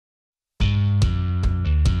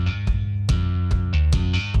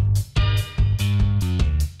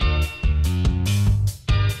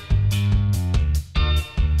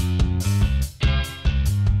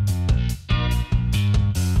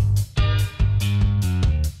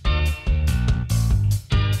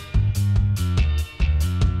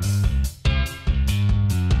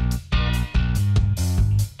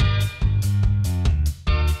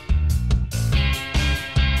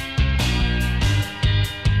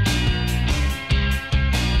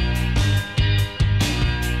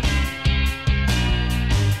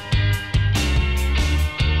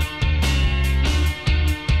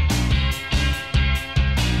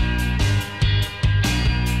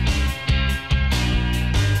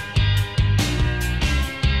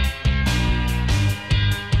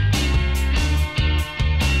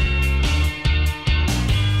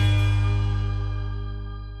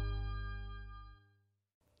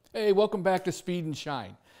Hey, welcome back to Speed and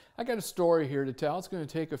Shine. I got a story here to tell. It's going to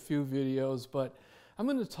take a few videos, but I'm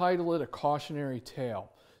going to title it A Cautionary Tale.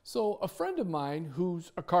 So a friend of mine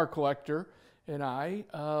who's a car collector and I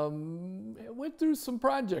went through some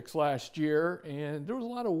projects last year, and there was a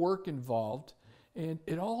lot of work involved. And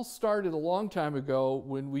it all started a long time ago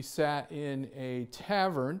when we sat in a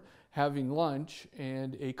tavern having lunch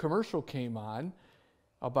and a commercial came on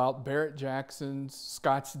about Barrett-Jackson's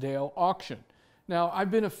Scottsdale auction. Now,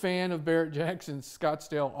 I've been a fan of Barrett-Jackson's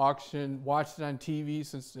Scottsdale auction, watched it on TV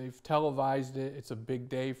since they've televised it. It's a big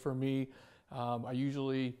day for me. I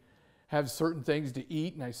usually have certain things to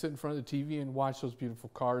eat, and I sit in front of the TV and watch those beautiful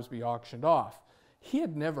cars be auctioned off. He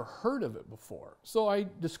had never heard of it before, so I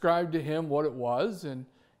described to him what it was, and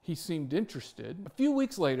he seemed interested. A few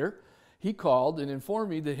weeks later, he called and informed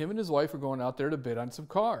me that him and his wife were going out there to bid on some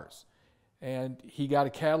cars. And he got a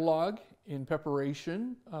catalog in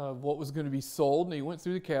preparation of what was going to be sold, and he went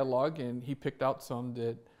through the catalog and he picked out some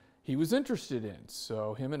that he was interested in.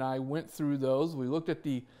 So him and I went through those. We looked at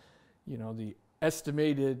the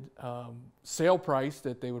estimated sale price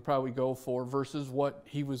that they would probably go for versus what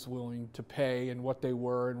he was willing to pay and what they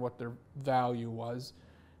were and what their value was.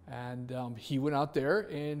 And he went out there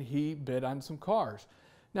and he bid on some cars.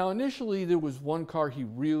 Now initially there was one car he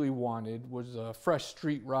really wanted, was a fresh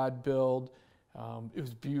street rod build. It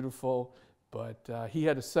was beautiful, but he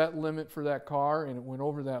had a set limit for that car and it went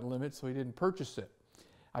over that limit, so he didn't purchase it.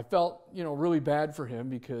 I felt, really bad for him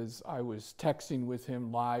because I was texting with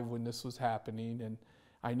him live when this was happening, and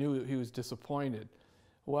I knew that he was disappointed.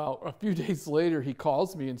 Well, a few days later, he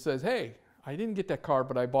calls me and says, hey, I didn't get that car,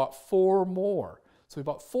 but I bought 4 more. So he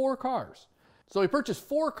bought 4 cars. So he purchased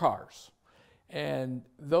 4 cars, and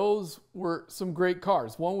those were some great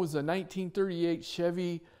cars. One was a 1938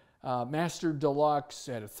 Chevy Master Deluxe,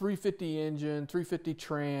 had a 350 engine, 350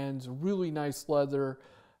 trans, really nice leather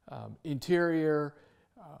interior,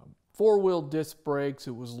 4-wheel disc brakes.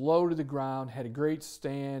 It was low to the ground, had a great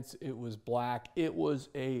stance. It was black. It was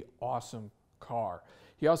an awesome car.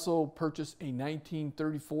 He also purchased a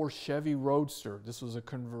 1934 Chevy Roadster. This was a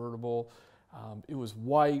convertible. It was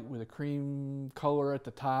white with a cream color at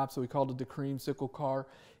the top, so we called it the creamsicle car.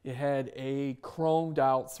 It had a chromed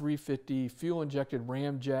out 350 fuel injected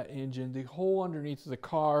ramjet engine. The whole underneath of the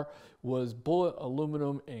car was bullet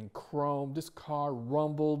aluminum and chrome. This car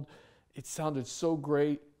rumbled. It sounded so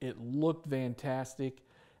great. It looked fantastic.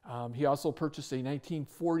 He also purchased a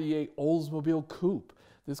 1948 Oldsmobile Coupe.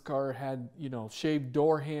 This car had, shaved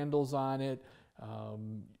door handles on it,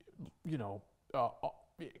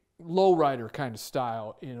 lowrider kind of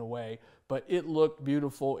style in a way, but it looked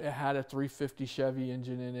beautiful. It had a 350 Chevy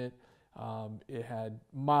engine in it. It had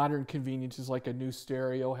modern conveniences like a new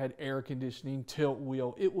stereo, had air conditioning, tilt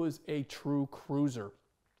wheel. It was a true cruiser.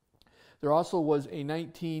 There also was a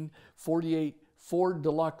 1948 Ford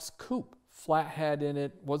Deluxe Coupe, flathead in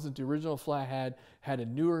it, wasn't the original flathead, had a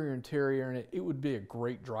newer interior in it. It would be a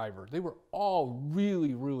great driver. They were all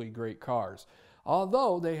really, really great cars,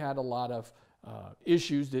 although they had a lot of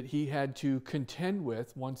issues that he had to contend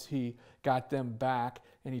with once he got them back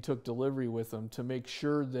and he took delivery with them to make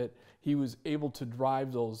sure that he was able to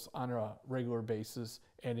drive those on a regular basis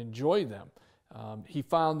and enjoy them. He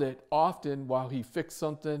found that often while he fixed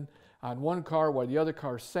something on one car while the other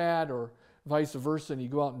car sat, or vice versa, and you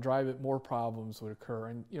go out and drive it, more problems would occur.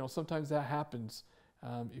 And sometimes that happens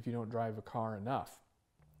if you don't drive a car enough.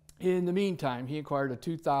 In the meantime, he acquired a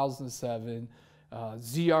 2007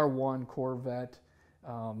 ZR1 Corvette,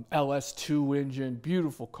 LS2 engine,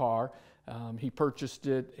 beautiful car. He purchased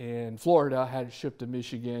it in Florida, had it shipped to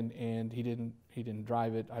Michigan, and he didn't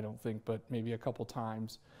drive it, I don't think, but maybe a couple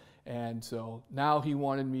times. And so now he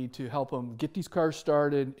wanted me to help him get these cars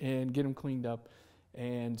started and get them cleaned up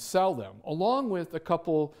and sell them, along with a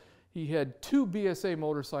couple. He had 2 BSA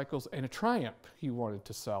motorcycles and a Triumph he wanted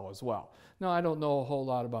to sell as well. Now, I don't know a whole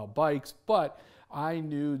lot about bikes, but I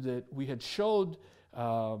knew that we had showed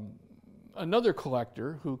another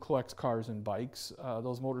collector who collects cars and bikes,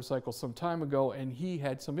 those motorcycles some time ago, and he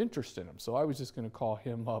had some interest in them. So I was just going to call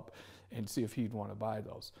him up and see if he'd want to buy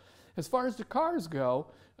those. As far as the cars go,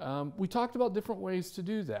 we talked about different ways to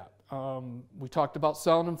do that. We talked about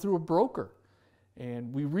selling them through a broker,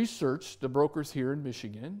 and we researched the brokers here in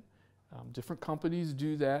Michigan. Different companies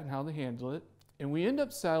do that and how they handle it. And we end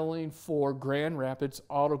up settling for Grand Rapids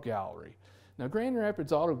Auto Gallery. Now, Grand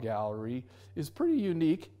Rapids Auto Gallery is pretty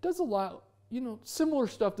unique, does a lot, similar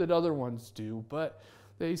stuff that other ones do, but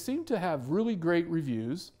they seem to have really great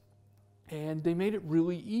reviews, and they made it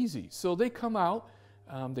really easy. So they come out,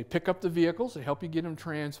 they pick up the vehicles, they help you get them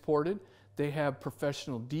transported. They have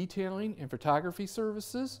professional detailing and photography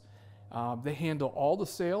services. They handle all the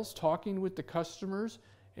sales, talking with the customers,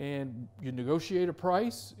 and you negotiate a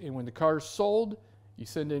price, and when the car is sold, you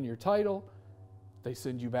send in your title, they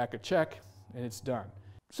send you back a check, and it's done.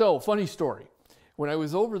 So, funny story. When I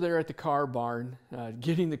was over there at the car barn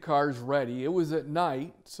getting the cars ready, it was at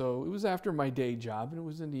night, so it was after my day job, and it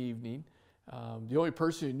was in the evening. The only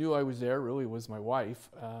person who knew I was there really was my wife.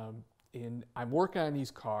 And I'm working on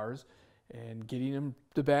these cars and getting them,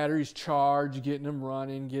 the batteries charged, getting them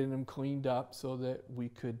running, getting them cleaned up so that we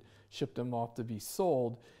could ship them off to be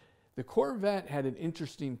sold. The Corvette had an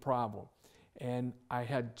interesting problem, and I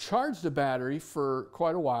had charged the battery for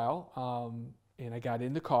quite a while, and I got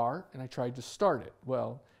in the car and I tried to start it.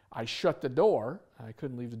 Well, I shut the door. I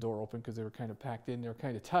couldn't leave the door open because they were kind of packed in, they were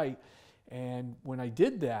kind of tight. And when I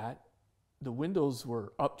did that, the windows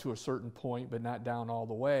were up to a certain point, but not down all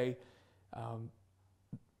the way.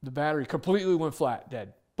 The battery completely went flat,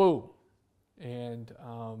 dead, boom. And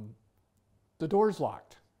the door's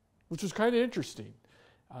locked, which was kind of interesting.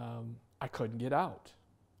 I couldn't get out.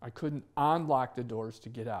 I couldn't unlock the doors to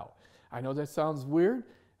get out. I know that sounds weird.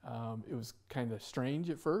 It was kind of strange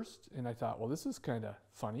at first, and I thought, well, this is kind of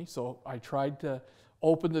funny. So I tried to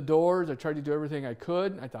open the doors. I tried to do everything I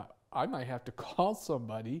could. I thought, I might have to call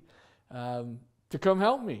somebody to come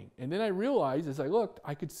help me. And then I realized as I looked,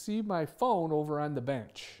 I could see my phone over on the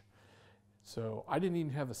bench. So I didn't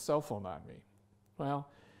even have a cell phone on me. Well,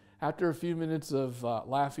 after a few minutes of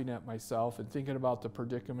laughing at myself and thinking about the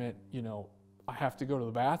predicament, you know, I have to go to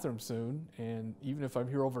the bathroom soon, and even if I'm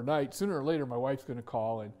here overnight, sooner or later my wife's going to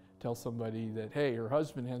call and tell somebody that, hey, her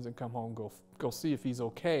husband hasn't come home, go see if he's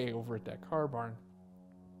okay over at that car barn.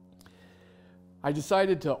 I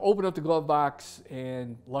decided to open up the glove box,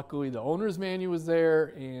 and luckily the owner's manual was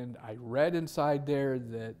there, and I read inside there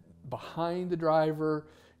that behind the driver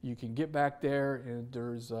you can get back there, and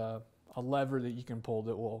there's a lever that you can pull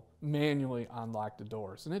that will manually unlock the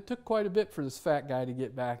doors. And it took quite a bit for this fat guy to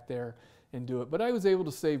get back there and do it, but I was able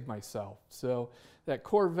to save myself. So that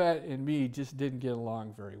Corvette and me just didn't get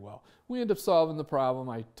along very well. We ended up solving the problem.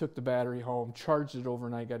 I took the battery home, charged it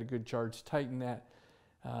overnight, got a good charge, tightened that,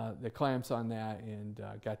 the clamps on that, and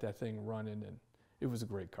got that thing running, and it was a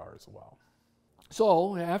great car as well.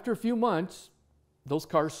 So after a few months, those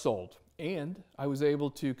cars sold, and I was able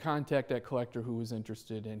to contact that collector who was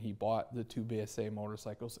interested, and he bought the two BSA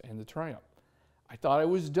motorcycles and the Triumph. I thought I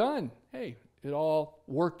was done. Hey, it all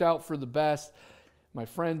worked out for the best. My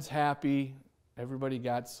friend's happy. Everybody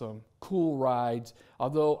got some cool rides,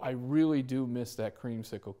 although I really do miss that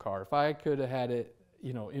creamsicle car. If I could have had it,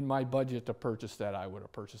 you know, in my budget to purchase that, I would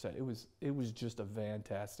have purchased that. It was just a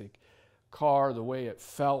fantastic car. The way it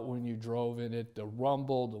felt when you drove in it, the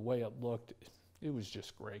rumble, the way it looked, it was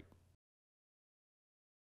just great.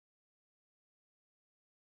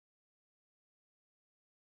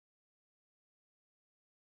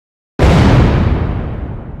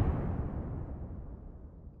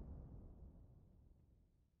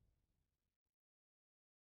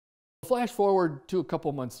 Flash forward to a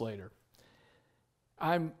couple months later.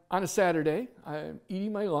 I'm on a Saturday, I'm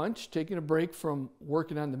eating my lunch, taking a break from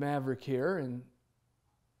working on the Maverick here, and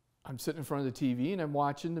I'm sitting in front of the TV and I'm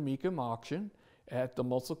watching the Mecum auction at the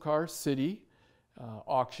Muscle Car City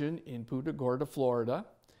auction in Punta Gorda, Florida.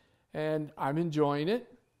 And I'm enjoying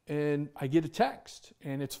it, and I get a text,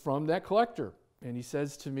 and it's from that collector. And he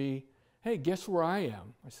says to me, hey, guess where I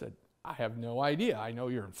am? I said, I have no idea. I know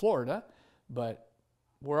you're in Florida, but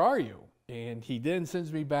where are you? And he then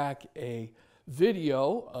sends me back a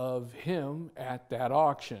video of him at that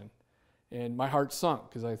auction. And my heart sunk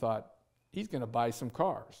because I thought, he's going to buy some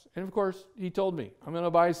cars. And of course, he told me, I'm going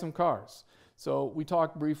to buy some cars. So we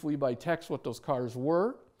talked briefly by text what those cars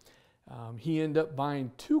were. He ended up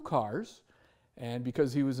buying two cars. And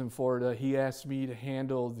because he was in Florida, he asked me to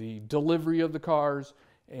handle the delivery of the cars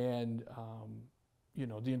and you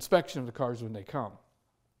know, the inspection of the cars when they come.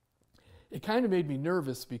 It kind of made me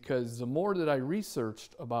nervous because the more that I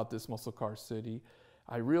researched about this Muscle Car City,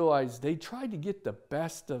 I realized they tried to get the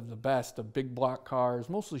best of big block cars,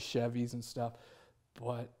 mostly Chevys and stuff,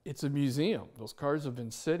 but it's a museum. Those cars have been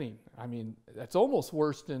sitting. I mean, that's almost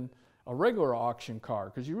worse than a regular auction car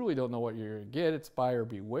because you really don't know what you're going to get. It's buyer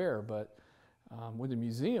beware. But with a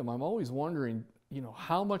museum, I'm always wondering, you know,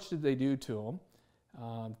 how much did they do to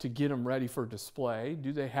them to get them ready for display?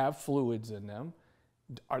 Do they have fluids in them?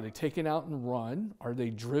 Are they taken out and run? Are they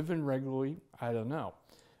driven regularly? I don't know.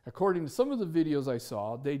 According to some of the videos I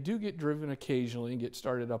saw, they do get driven occasionally and get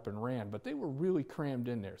started up and ran, but they were really crammed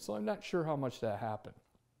in there, so I'm not sure how much that happened.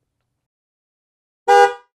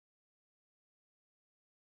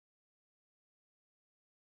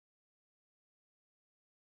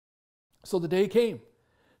 So the day came.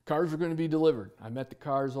 cars were going to be delivered. I met the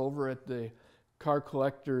cars over at the car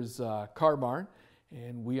collector's car barn,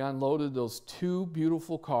 and we unloaded those 2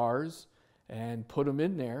 beautiful cars and put them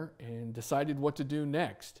in there and decided what to do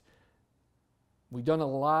next. We've done a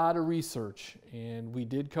lot of research, and we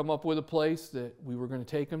did come up with a place that we were going to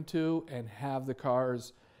take them to and have the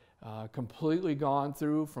cars completely gone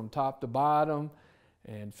through from top to bottom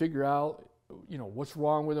and figure out, you know, what's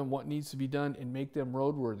wrong with them, what needs to be done, and make them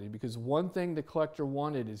roadworthy. Because one thing the collector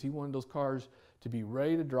wanted is he wanted those cars to be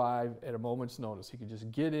ready to drive at a moment's notice. He could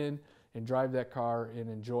just get in and drive that car and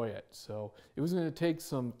enjoy it. So it was going to take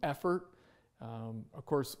some effort. Of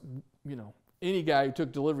course, you know, any guy who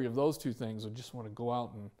took delivery of those 2 things would just want to go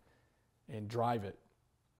out and drive it.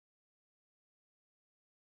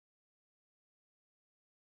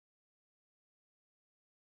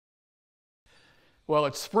 Well,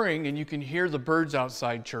 it's spring and you can hear the birds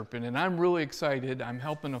outside chirping, and I'm really excited. I'm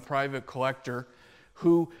helping a private collector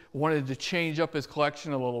who wanted to change up his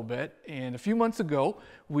collection a little bit. And a few months ago,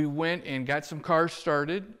 we went and got some cars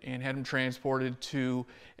started and had them transported to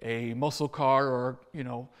a muscle car, or, you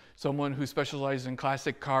know, someone who specializes in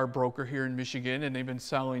classic car broker here in Michigan, and they've been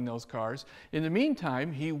selling those cars. In the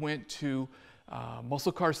meantime, he went to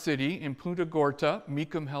Muscle Car City in Punta Gorda.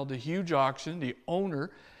 Mecum held a huge auction. The owner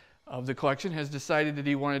of the collection has decided that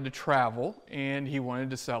he wanted to travel and he wanted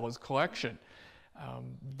to sell his collection.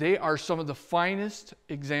 They are some of the finest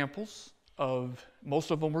examples of,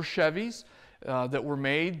 most of them were Chevys that were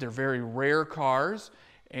made. They're very rare cars.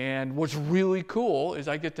 And what's really cool is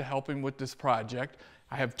I get to help him with this project.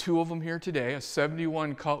 I have 2 of them here today, a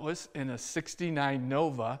 71 Cutlass and a 69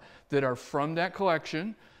 Nova that are from that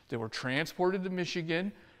collection. They were transported to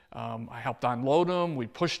Michigan. I helped unload them. We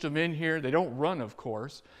pushed them in here. They don't run, of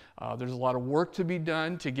course. There's a lot of work to be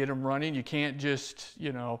done to get them running. You can't just,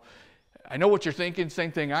 you know, I know what you're thinking,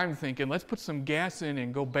 same thing I'm thinking. Let's put some gas in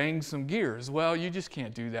and go bang some gears. Well, you just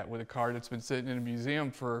can't do that with a car that's been sitting in a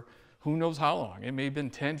museum for who knows how long. It may have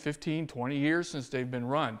been 10, 15, 20 years since they've been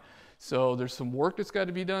run. So there's some work that's got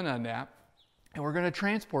to be done on that. And we're going to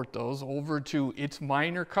transport those over to It's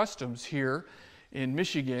Minor Customs here in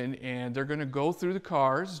Michigan, and they're going to go through the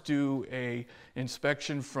cars, do a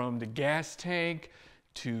inspection from the gas tank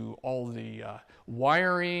to all the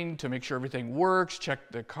wiring to make sure everything works,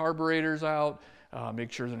 check the carburetors out,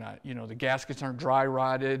 make sure they're not, you know, the gaskets aren't dry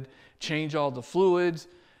rotted, change all the fluids,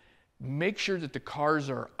 make sure that the cars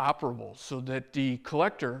are operable so that the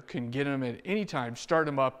collector can get them at any time, start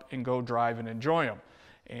them up and go drive and enjoy them.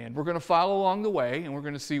 And we're going to follow along the way, and we're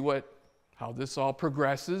going to see how this all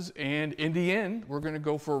progresses. And in the end, we're going to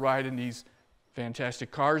go for a ride in these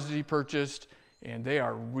fantastic cars that he purchased, and they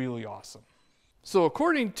are really awesome. So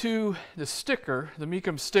according to the sticker, the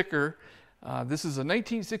Mecum sticker, this is a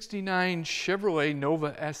 1969 Chevrolet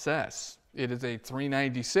Nova SS. It is a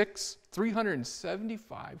 396,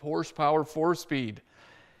 375 horsepower 4-speed.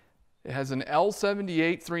 It has an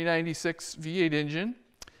L78 396 V8 engine.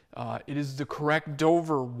 It is the correct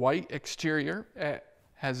Dover white exterior. It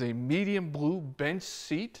has a medium blue bench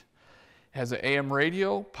seat. It has an AM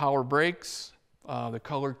radio, power brakes, the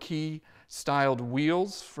color key styled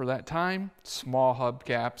wheels for that time, small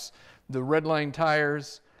hubcaps, the redline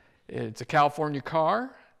tires. It's a California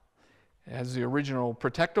car. It has the original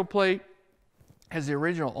Protecto plate, has the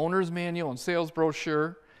original owner's manual and sales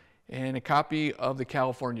brochure, and a copy of the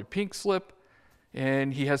California pink slip.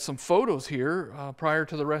 And he has some photos here prior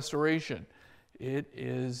to the restoration. It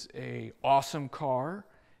is an awesome car.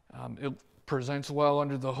 It presents well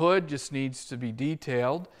under the hood, just needs to be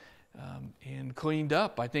detailed and cleaned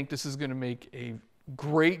up. I think this is going to make a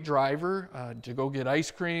great driver to go get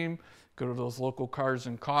ice cream, go to those local cars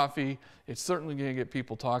and coffee. It's certainly going to get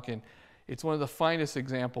people talking. It's one of the finest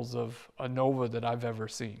examples of a Nova that I've ever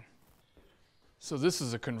seen. So this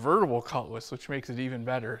is a convertible Cutlass, which makes it even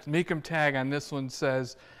better. Mecum tag on this one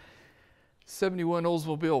says 71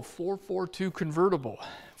 Oldsmobile 442 convertible,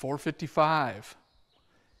 455.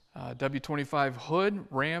 W25 hood,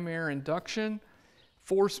 ram air induction,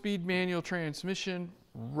 4-speed manual transmission,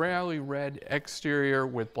 rally red exterior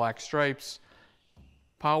with black stripes,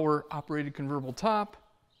 power operated convertible top,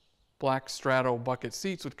 black strato bucket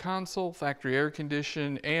seats with console, factory air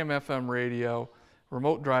condition, AM FM radio,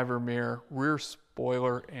 remote driver mirror, rear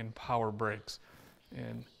spoiler, and power brakes.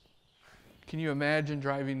 And can you imagine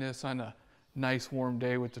driving this on a nice warm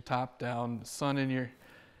day with the top down, the sun in your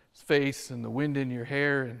face and the wind in your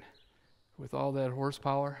hair, and with all that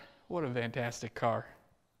horsepower? What a fantastic car.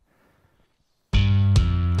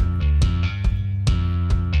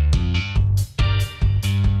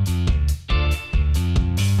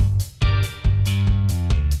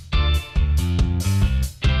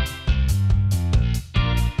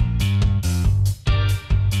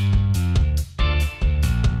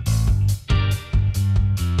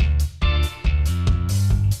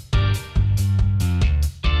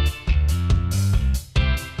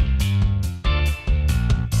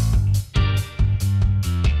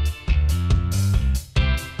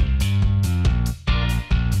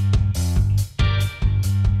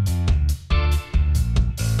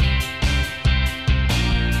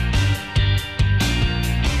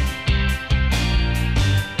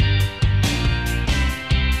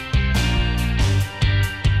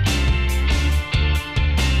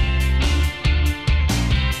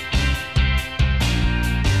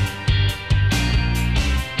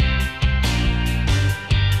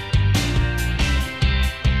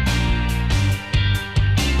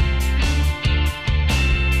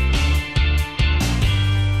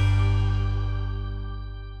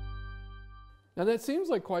 Now that seems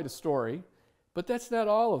like quite a story, but that's not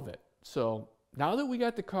all of it. So now that we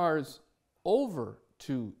got the cars over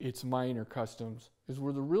to its minor customs is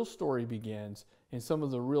where the real story begins, and some of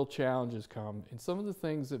the real challenges come, and some of the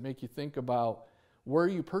things that make you think about where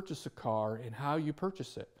you purchase a car and how you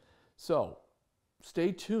purchase it. So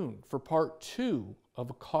stay tuned for part 2 of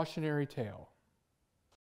A Cautionary Tale.